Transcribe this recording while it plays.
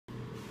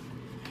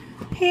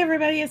Hey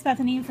everybody, it's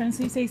Bethany from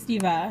Sweepstakes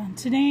Diva.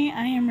 Today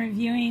I am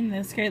reviewing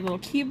this great little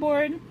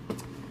keyboard.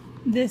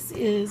 This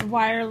is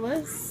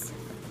wireless.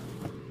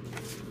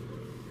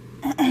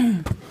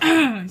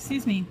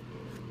 Excuse me.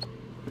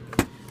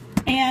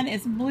 And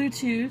it's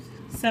Bluetooth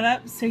set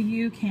up so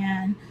you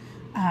can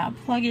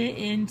plug it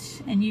in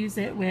and use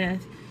it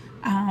with,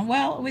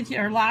 with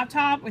your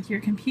laptop, with your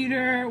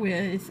computer,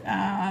 with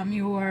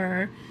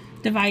your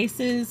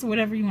devices,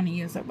 whatever you want to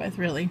use it with,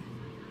 really.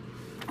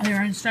 There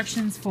are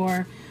instructions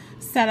for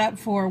setup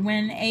for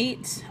Win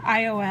 8,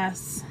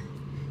 iOS,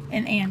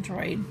 and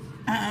Android.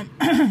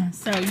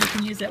 So you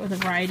can use it with a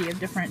variety of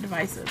different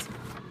devices.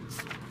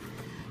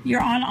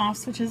 Your on-off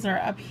switches are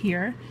up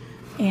here,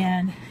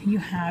 and you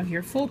have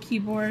your full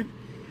keyboard,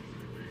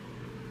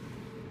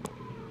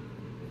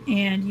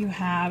 and you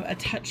have a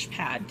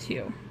touchpad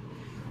too.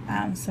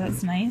 So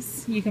it's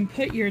nice. You can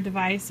put your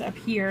device up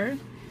here.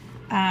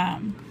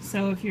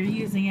 So if you're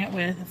using it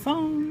with a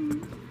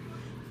phone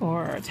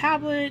or a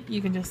tablet,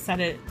 you can just set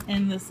it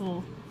in this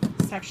little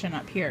section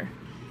up here.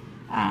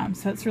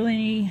 So it's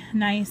really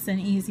nice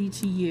and easy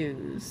to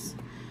use.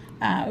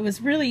 It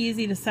was really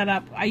easy to set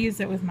up. I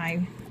used it with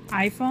my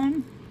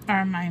iPhone,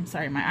 or my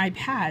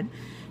iPad,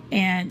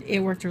 and it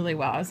worked really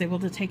well. I was able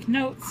to take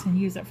notes and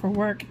use it for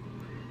work,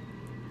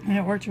 and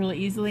it worked really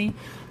easily.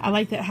 I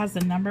like that it has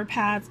the number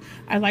pads.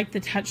 I like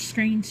the touch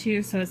screen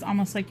too, so it's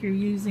almost like you're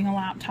using a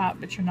laptop,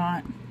 but you're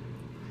not.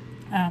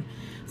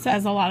 So it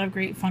has a lot of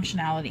great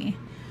functionality.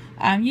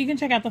 You can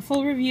check out the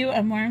full review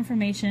and more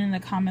information in the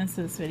comments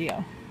of this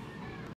video.